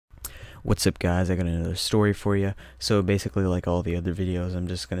What's up, guys? I got another story for you. So basically, like all the other videos, I'm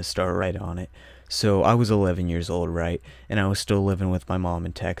just gonna start right on it. So I was 11 years old, right? And I was still living with my mom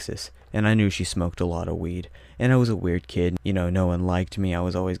in Texas. And I knew she smoked a lot of weed. And I was a weird kid. You know, no one liked me. I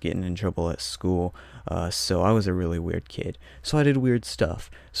was always getting in trouble at school. So I was a really weird kid. So I did weird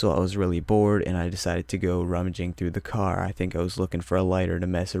stuff. So I was really bored and I decided to go rummaging through the car. I think I was looking for a lighter to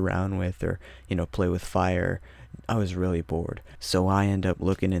mess around with or, play with fire. I was really bored. So I end up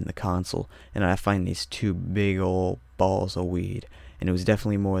looking in the console and I find these two big old balls of weed. And it was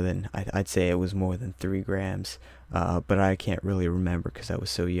definitely more than, I'd say it was more than 3 grams. But I can't really remember because I was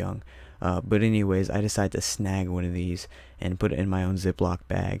so young. But anyways, I decided to snag one of these and put it in my own Ziploc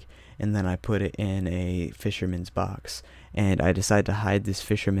bag. And then I put it in a fisherman's box. And I decided to hide this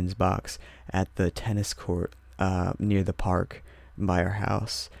fisherman's box at the tennis court near the park by our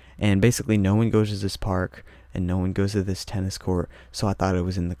house. And basically no one goes to this park and no one goes to this tennis court, so I thought it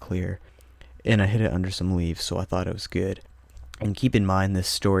was in the clear. And I hid it under some leaves, so I thought it was good. And keep in mind, this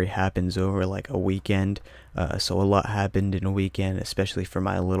story happens over like a weekend, so a lot happened in a weekend, especially for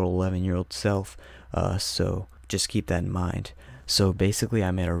my little 11-year-old self, so just keep that in mind. So basically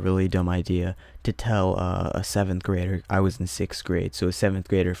I made a really dumb idea to tell a 7th grader. I was in 6th grade, so a 7th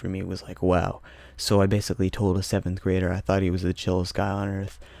grader for me was like, wow. So I basically told a 7th grader, I thought he was the chillest guy on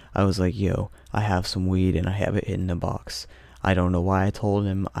earth. I was like, yo, I have some weed and I have it hidden in a box. I don't know why I told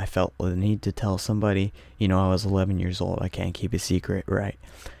him. I felt the need to tell somebody. I was 11 years old. I can't keep a secret, right?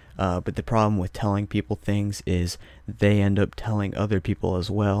 But the problem with telling people things is they end up telling other people as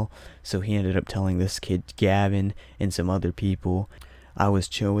well. So he ended up telling this kid Gavin and some other people. I was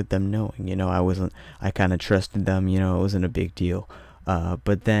chill with them knowing, I kind of trusted them, it wasn't a big deal.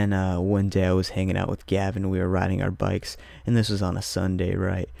 But then one day I was hanging out with Gavin. We were riding our bikes, and this was on a Sunday,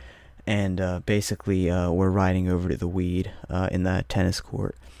 right? And basically we're riding over to the weed in the tennis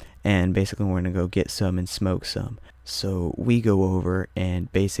court, and basically we're gonna go get some and smoke some. So we go over,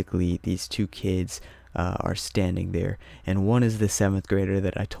 and basically these two kids are standing there, and one is the 7th grader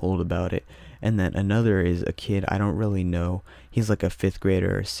that I told about it, and then another is a kid I don't really know. He's like a 5th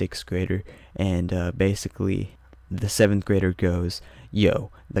grader or 6th grader, and basically the 7th grader goes,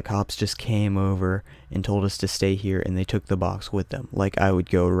 yo, the cops just came over and told us to stay here, and they took the box with them, like I would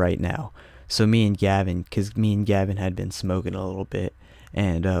go right now. So me and Gavin had been smoking a little bit,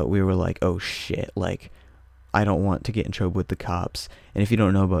 and we were like, oh shit, like, I don't want to get in trouble with the cops. And if you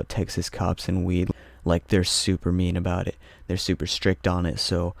don't know about Texas cops and weed, like, they're super mean about it. They're super strict on it,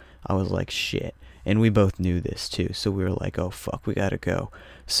 so I was like, shit. And we both knew this too, so we were like, oh fuck, we gotta go.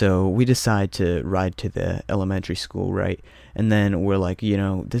 So we decide to ride to the elementary school, right? And then we're like,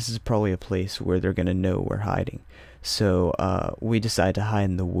 this is probably a place where they're gonna know we're hiding. So we decide to hide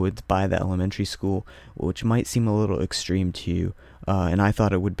in the woods by the elementary school, which might seem a little extreme to you. And I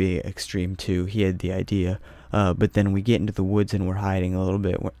thought it would be extreme too. He had the idea. But then we get into the woods and we're hiding a little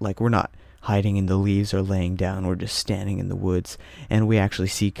bit. We're not hiding in the leaves or laying down, we're just standing in the woods, and we actually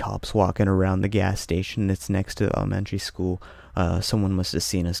see cops walking around the gas station that's next to the elementary school. Someone must have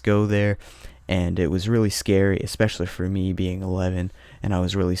seen us go there, and it was really scary, especially for me being 11, and I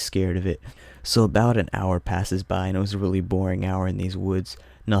was really scared of it. So about an hour passes by, and it was a really boring hour in these woods,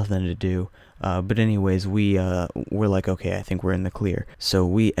 nothing to do. But anyways, we're like, okay, I think we're in the clear. So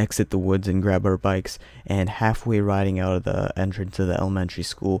we exit the woods and grab our bikes, and halfway riding out of the entrance of the elementary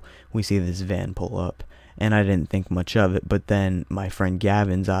school, we see this van pull up. And I didn't think much of it, but then my friend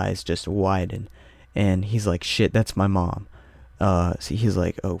Gavin's eyes just widen, and he's like, shit, that's my mom. So he's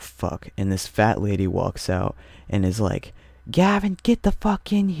like, oh fuck. And this fat lady walks out and is like, Gavin, get the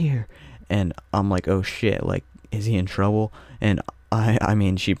fuck in here. And I'm like, oh shit, like, is he in trouble? And I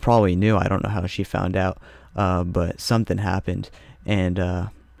mean, she probably knew. I don't know how she found out, but something happened, and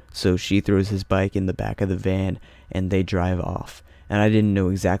so she throws his bike in the back of the van, and they drive off. And I didn't know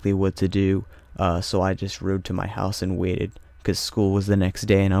exactly what to do, so I just rode to my house and waited, because school was the next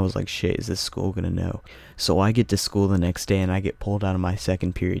day, and I was like, shit, is this school gonna know? So I get to school the next day, and I get pulled out of my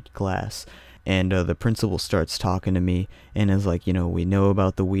 2nd period class, and the principal starts talking to me, and is like, we know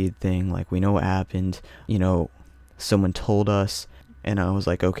about the weed thing, like, we know what happened, someone told us. And I was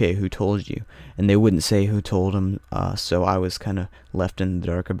like, okay, who told you? And they wouldn't say who told them, so I was kind of left in the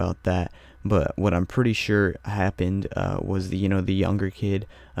dark about that. But what I'm pretty sure happened was the younger kid,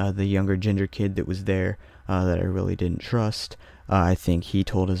 the younger ginger kid that was there, that I really didn't trust. I think he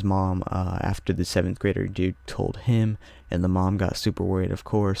told his mom after the 7th grader dude told him, and the mom got super worried, of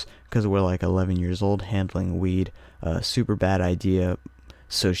course, because we're like 11 years old handling weed. Super bad idea.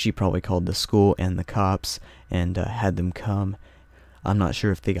 So she probably called the school and the cops and had them come. I'm not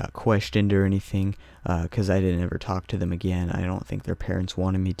sure if they got questioned or anything, because I didn't ever talk to them again. I don't think their parents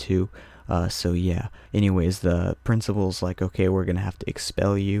wanted me to. So yeah, anyways, the principal's like, okay, we're gonna have to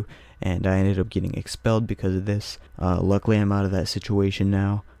expel you, and I ended up getting expelled because of this. Luckily I'm out of that situation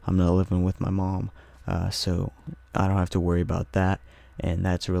now. I'm not living with my mom, so I don't have to worry about that, and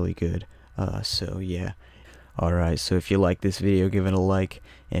that's really good. So yeah. Alright, so if you like this video, give it a like,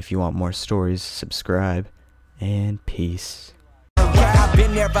 and if you want more stories, subscribe, and peace. I've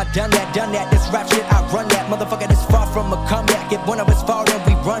been there, I've done that, this rap shit, I run that, motherfucker, this far from a comeback, if one of us fall, then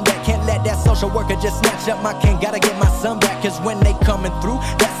we run back, can't let that social worker just snatch up my cane, gotta get my son back, cause when they coming through,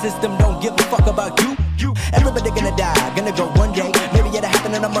 that system don't give a fuck about you, everybody gonna die, gonna go one day, maybe it'll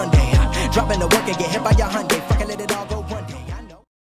happen on a Monday, dropping the work and get hit by your Hyundai, fucking let it all